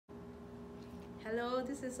Hello,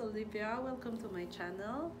 this is Olivia. Welcome to my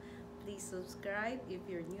channel. Please subscribe. If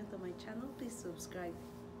you're new to my channel, please subscribe.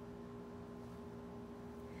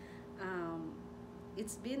 Um,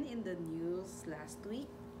 it's been in the news last week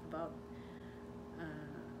about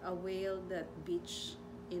a whale that beached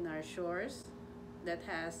in our shores that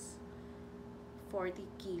has 40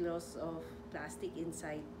 kilos of plastic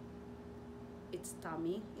inside its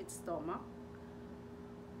tummy, its stomach.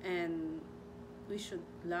 And we should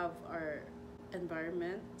love our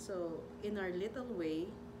environment. So in our little way,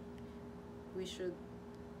 we should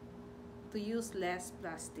to use less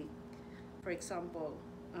plastic. For example,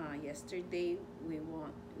 yesterday we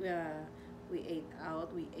ate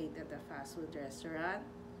out. We ate at a fast food restaurant.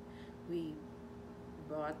 We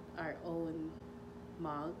brought our own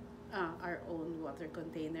mug, our own water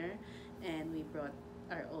container, and we brought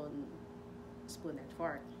our own spoon and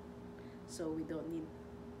fork. So we don't need.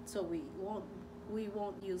 So we won't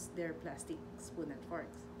use their plastic spoon and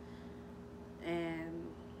forks. And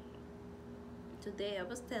today I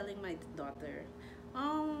was telling my daughter,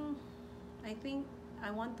 um, I think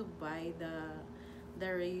I want to buy the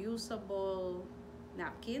reusable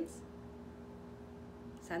napkins,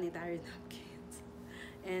 sanitary napkins.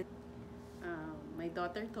 And my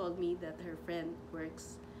daughter told me that her friend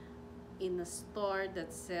works in a store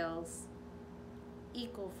that sells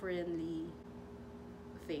eco-friendly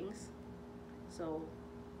things. So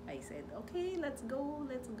I said, okay, let's go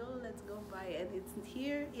buy it. It's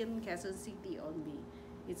here in Quezon City only.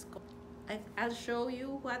 It's called, I'll show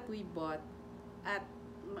you what we bought at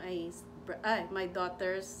my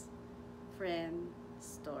daughter's friend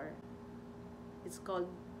store. It's called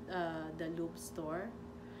the Loop store.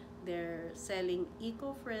 They're selling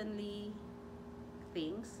eco-friendly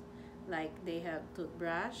things, like they have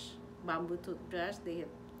toothbrush, bamboo toothbrush. They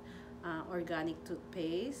have organic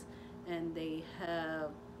toothpaste, and they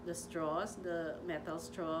have the straws, the metal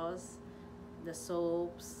straws, the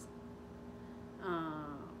soaps,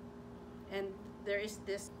 uh, and there is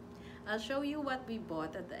this. I'll show you what we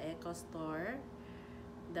bought at the Eco store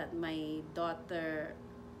that my daughter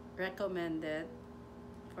recommended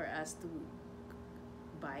for us to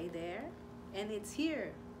buy there, and it's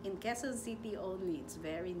here in Quezon City only. It's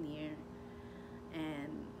very near,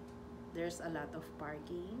 and there's a lot of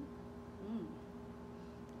parking. Mm.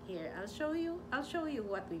 Here, I'll show you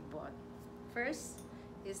what we bought. First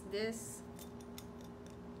is this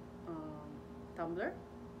um, tumbler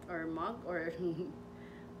or mug, or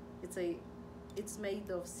it's a it's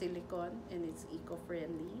made of silicone and it's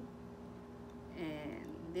eco-friendly. And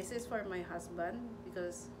this is for my husband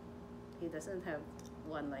because he doesn't have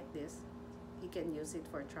one like this. He can use it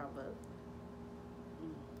for travel.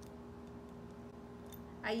 Mm.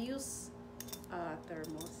 I use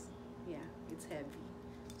thermos. Yeah, it's heavy.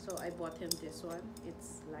 So I bought him this one.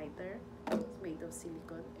 It's lighter. It's made of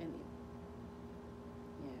silicone, and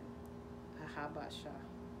yeah, hahaba siya.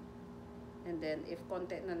 And then if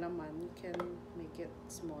konti na laman, you can make it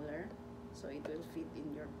smaller so it will fit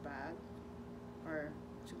in your bag, or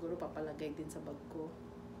siguro papalagay din sa bag ko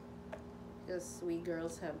because we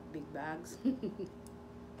girls have big bags. Yeah,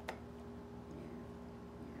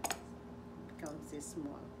 yeah. It becomes this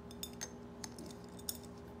small.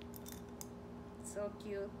 So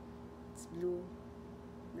cute. It's blue.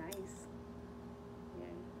 Nice.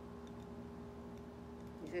 Yeah.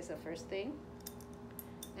 This is the first thing.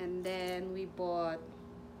 And then we bought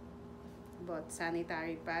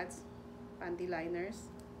sanitary pads,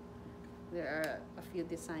 pantiliners. There are a few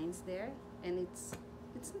designs there, and it's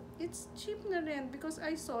cheap na rin because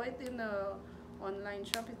I saw it in a online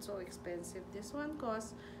shop. It's so expensive. This one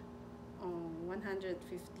costs 115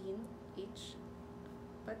 each,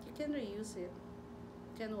 but you can reuse it.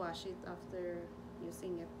 Can wash it after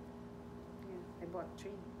using it. Yeah, I bought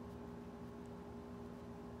 3.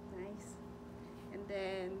 Nice. And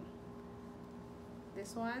then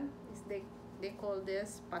this one is they call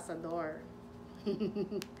this Pasador.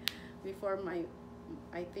 Before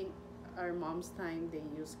I think our mom's time they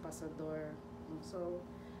used Pasador. So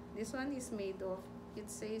this one is made of,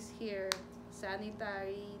 it says here,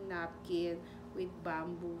 sanitary napkin with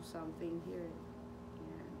bamboo something here.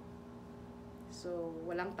 So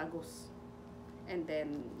walang tagos, and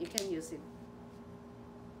then you can use it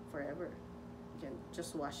forever. You can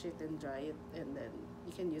just wash it and dry it, and then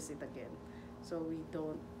you can use it again. So we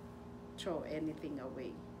don't throw anything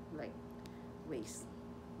away like waste,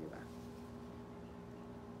 diba?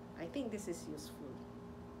 I think this is useful.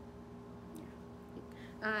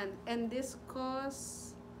 Yeah. And this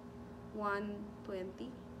costs 120.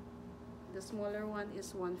 The smaller one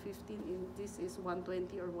is 115, and this is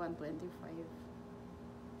 120 or 125.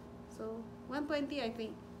 So 120, I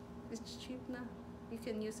think It's cheap na. You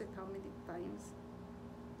can use it how many times,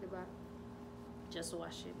 diba? Just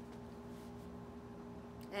wash it.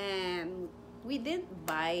 And we didn't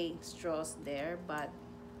buy straws there, but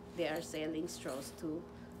they are selling straws too.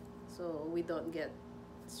 So we don't get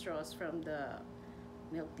straws from the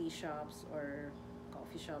milk tea shops or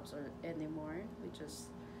coffee shops or anymore. We just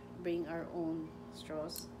bring our own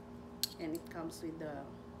straws, and it comes with the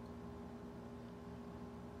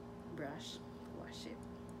brush. Wash it.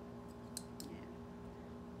 Yeah.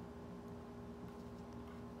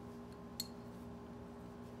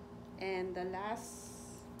 And the last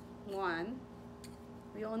one,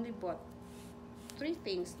 we only bought 3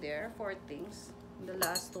 things there, 4 things. The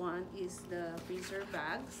last one is the freezer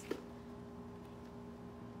bags.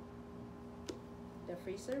 The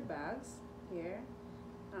freezer bags here.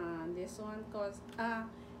 This one costs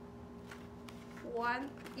one.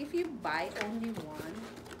 If you buy only one,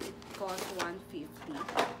 it costs 150.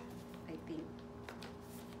 I think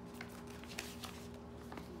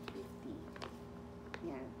 50.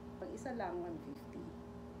 Yeah. Pag isa lang 150.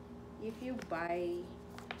 If you buy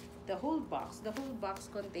the whole box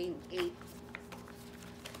contains 8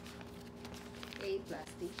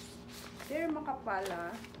 plastics. They're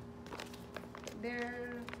makapala.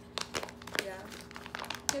 They're, yeah,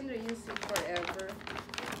 you can reuse it forever.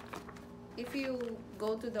 If you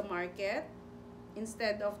go to the market,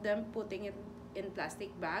 instead of them putting it in plastic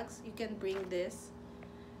bags, you can bring this,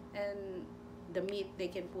 and the meat, they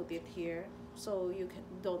can put it here, so you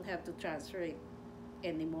don't have to transfer it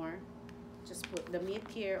anymore. Just put the meat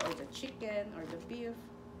here, or the chicken, or the beef,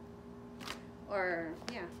 or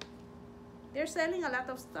yeah. They're selling a lot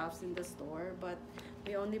of stuffs in the store, but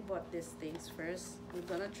we only bought these things first. We're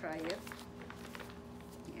gonna try it.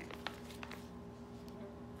 Yeah.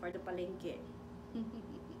 For the palengke.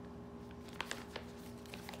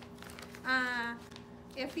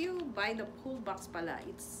 If you buy the whole box pala,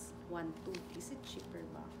 it's 1.2. Is it cheaper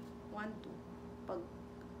ba? 1.2. Pag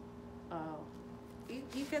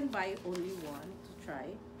you can buy only one to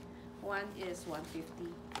try. One is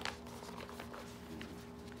 150.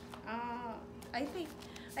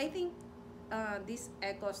 I think these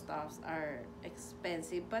eco stuffs are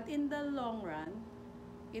expensive, but in the long run,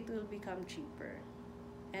 it will become cheaper,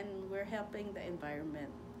 and we're helping the environment.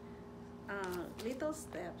 Little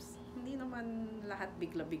steps. Hindi naman lahat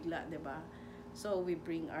bigla-bigla, 'di ba? So we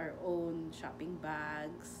bring our own shopping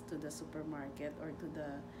bags to the supermarket or to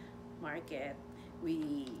the market.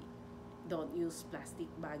 We don't use plastic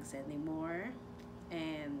bags anymore,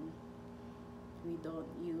 and we don't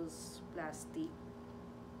use plastic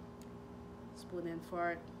spoon and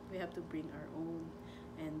fork. We have to bring our own,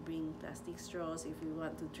 and bring plastic straws if we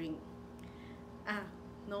want to drink.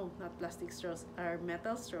 No, not plastic straws, are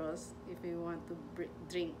metal straws if we want to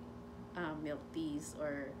drink milk teas,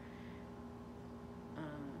 or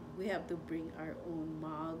we have to bring our own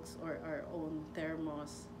mugs or our own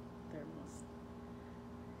thermos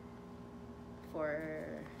for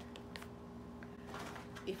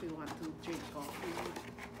if we want to drink coffee,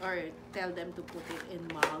 or tell them to put it in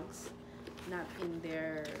mugs, not in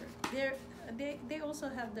they also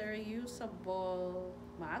have their reusable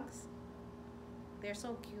mugs. They're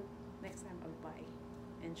so cute. Next time I'll buy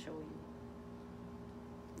and show you.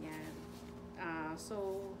 Yeah.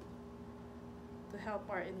 So to help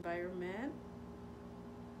our environment,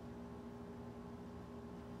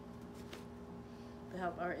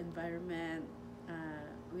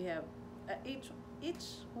 we have each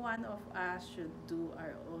one of us should do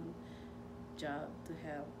our own job to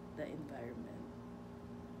help the environment.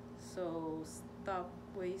 So stop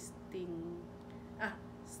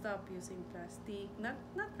using plastic. Not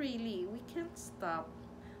really. We can't stop,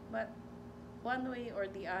 but one way or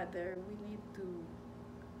the other, we need to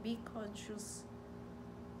be conscious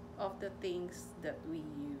of the things that we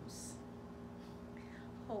use.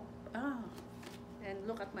 Hope. And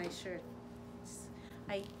look at my shirt.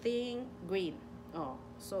 I think green. Oh,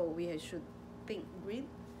 so we should think green.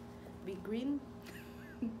 Be green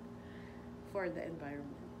for the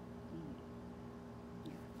environment.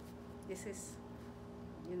 Yeah. This is,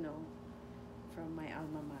 from my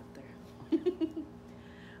alma mater.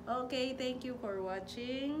 Okay, thank you for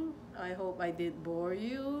watching. I hope I did bore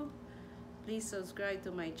you. Please subscribe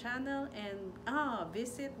to my channel, and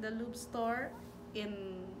visit the lube store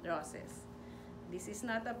in Roces. This is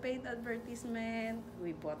not a paid advertisement.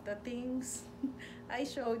 We bought the things I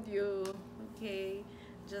showed you. Okay,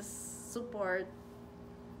 just support.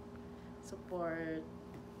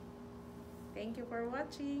 Thank you for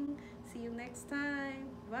watching. See you next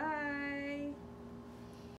time. Bye.